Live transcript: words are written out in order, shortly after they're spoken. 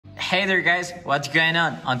Hey there guys, what's going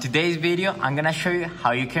on? On today's video, I'm gonna show you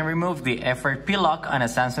how you can remove the FRP lock on a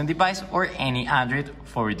Samsung device or any Android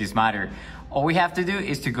for this matter. All we have to do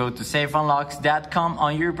is to go to safeunlocks.com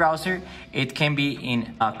on your browser. It can be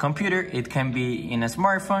in a computer, it can be in a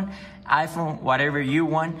smartphone, iPhone, whatever you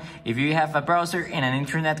want. If you have a browser and an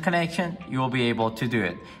internet connection, you will be able to do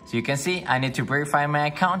it. So you can see I need to verify my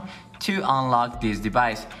account to unlock this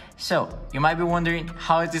device. So you might be wondering,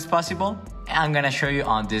 how is this possible? I'm gonna show you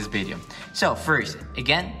on this video. So first,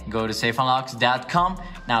 again, go to safeunlocks.com.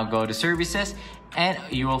 Now go to services and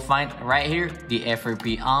you will find right here the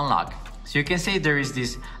FRP unlock. So you can see there is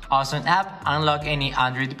this awesome app, unlock any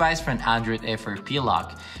Android device from Android FRP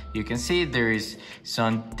lock. You can see there is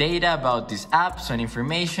some data about this app, some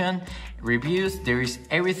information, reviews, there is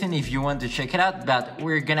everything if you want to check it out, but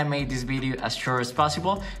we're gonna make this video as short as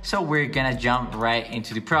possible, so we're gonna jump right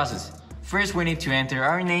into the process. First, we need to enter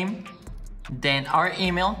our name, then our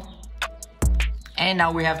email, and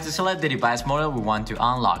now we have to select the device model we want to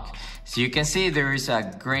unlock. So you can see there is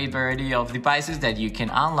a great variety of devices that you can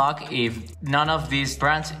unlock. If none of these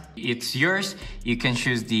brands it's yours, you can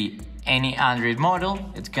choose any Android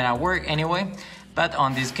model. It's gonna work anyway, but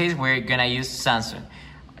on this case we're gonna use Samsung.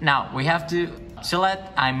 Now we have to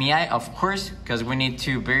select IMEI, of course, because we need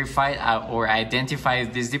to verify or identify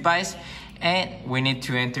this device, and we need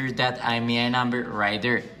to enter that IMEI number right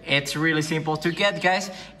there. It's really simple to get, guys.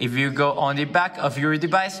 If you go on the back of your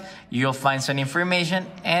device, you'll find some information,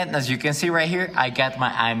 and as you can see right here, I got my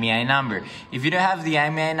IMEI number. If you don't have the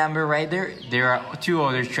IMEI number right there, there are two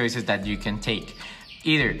other choices that you can take.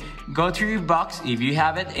 Either go to your box if you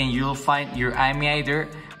have it and you'll find your IMEI there,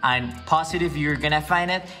 and positive you're gonna find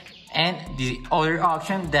it. And the other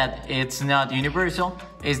option that it's not universal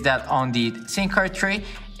is that on the SIM card tray,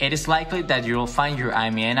 it is likely that you will find your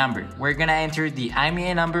IMEI number. We're gonna enter the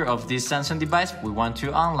IMEI number of this Samsung device we want to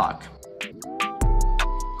unlock.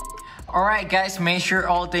 Alright guys, make sure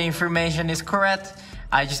all the information is correct.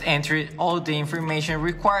 I just entered all the information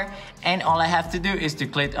required, and all I have to do is to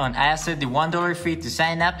click on I accept the $1 fee to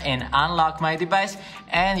sign up and unlock my device,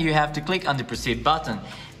 and you have to click on the proceed button.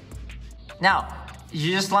 Now,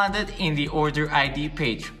 you just landed in the order ID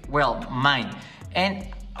page, well, mine, and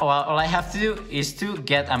all I have to do is to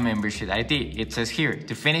get a membership ID. It says here,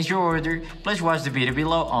 to finish your order, please watch the video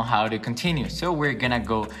below on how to continue. So we're gonna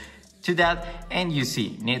go to that, and you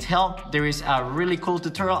see, need help? There is a really cool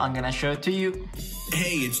tutorial, I'm gonna show it to you.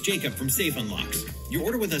 Hey, it's Jacob from Safe Unlocks. Your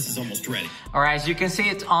order with us is almost ready. Alright, as you can see,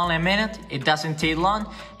 it's only a minute, it doesn't take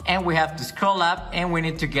long, and we have to scroll up and we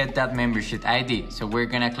need to get that membership ID. So we're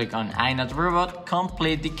gonna click on I Not Robot,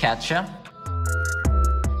 complete the CAPTCHA.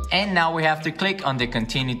 And now we have to click on the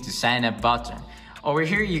continue to sign up button. Over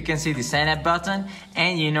here you can see the sign up button,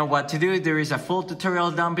 and you know what to do. There is a full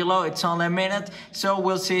tutorial down below. It's only a minute, so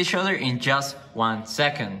we'll see each other in just 1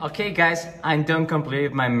 second. Okay guys, I'm done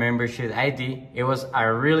completing my membership ID. It was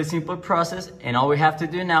a really simple process, and all we have to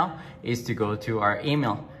do now is to go to our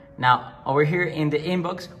email. Now over here in the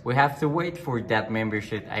inbox, we have to wait for that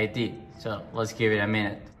membership ID. So let's give it a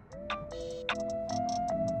minute.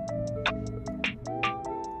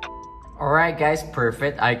 Alright guys,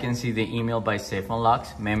 perfect. I can see the email by Safe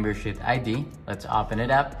Unlocks membership ID. Let's open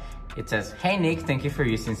it up. It says, hey Nick, thank you for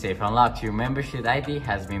using Safe Unlocks. Your membership ID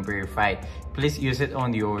has been verified. Please use it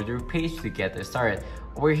on the order page to get started.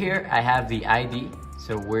 Over here, I have the ID.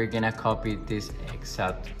 So we're gonna copy this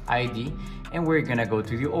exact ID and we're gonna go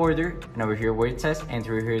to the order. And over here where it says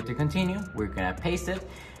enter here to continue, we're gonna paste it.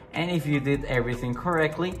 And if you did everything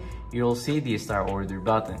correctly, you'll see the start order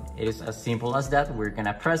button. It is as simple as that. We're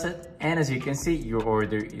gonna press it, and as you can see, your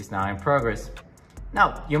order is now in progress.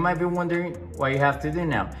 Now, you might be wondering what you have to do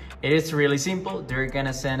now. It is really simple. They're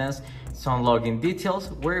gonna send us some login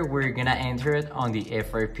details where we're gonna enter it on the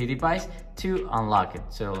FRP device to unlock it.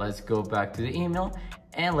 So let's go back to the email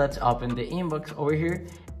and let's open the inbox over here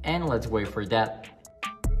and let's wait for that.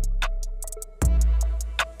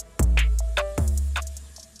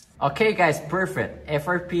 Okay guys, perfect.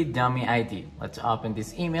 FRP dummy ID. Let's open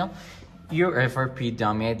this email. Your FRP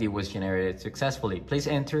dummy ID was generated successfully. Please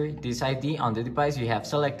enter this ID on the device you have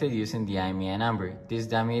selected using the IMEI number. This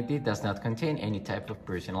dummy ID does not contain any type of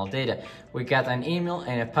personal data. We got an email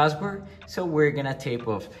and a password, so we're gonna type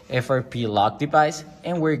of FRP lock device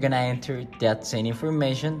and we're gonna enter that same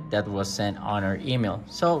information that was sent on our email.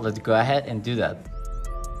 So let's go ahead and do that.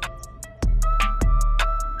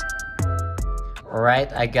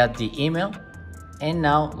 Alright, I got the email, and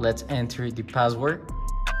now let's enter the password.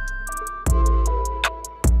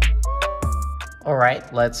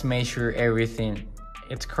 Alright, let's make sure everything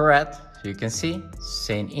is correct. So you can see,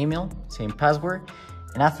 same email, same password,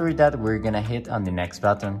 and after that we're gonna hit on the next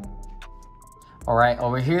button. Alright,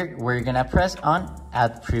 over here, we're gonna press on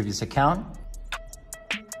add previous account.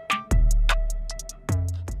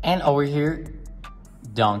 And over here,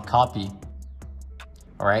 don't copy.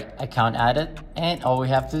 Alright, account added. And all we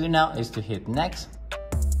have to do now is to hit next.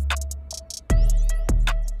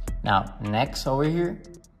 Now, next over here,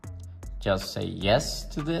 just say yes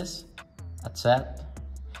to this, accept.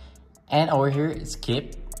 And over here,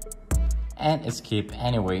 skip. And skip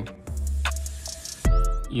anyway.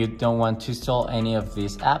 You don't want to install any of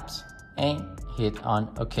these apps, and hit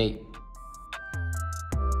on OK.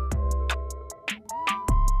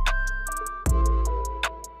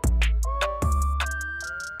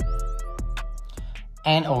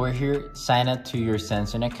 And over here, sign up to your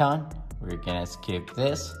Samsung account. We're gonna skip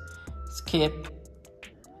this, skip,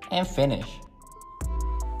 and finish.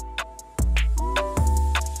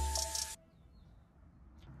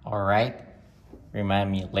 Alright,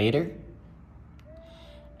 remind me later.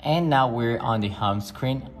 And now we're on the home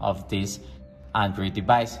screen of this Android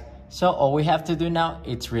device. So all we have to do now,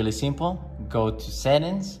 it's really simple. Go to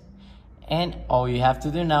settings, and all you have to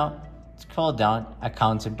do now, scroll down,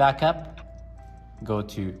 accounts and backup. Go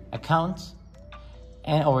to accounts,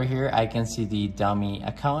 and over here I can see the dummy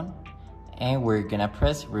account, and we're gonna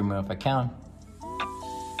press remove account.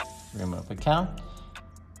 Remove account.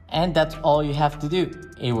 And that's all you have to do.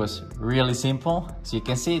 It was really simple. So you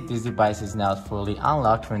can see this device is now fully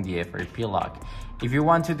unlocked from the FRP lock. If you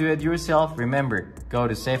want to do it yourself, remember, go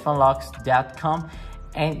to cellphones.com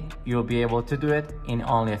and you'll be able to do it in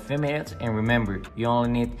only a few minutes. And remember, you only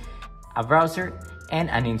need a browser and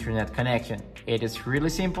an internet connection. It is really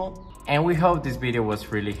simple, and we hope this video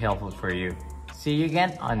was really helpful for you. See you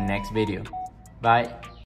again on next video. Bye.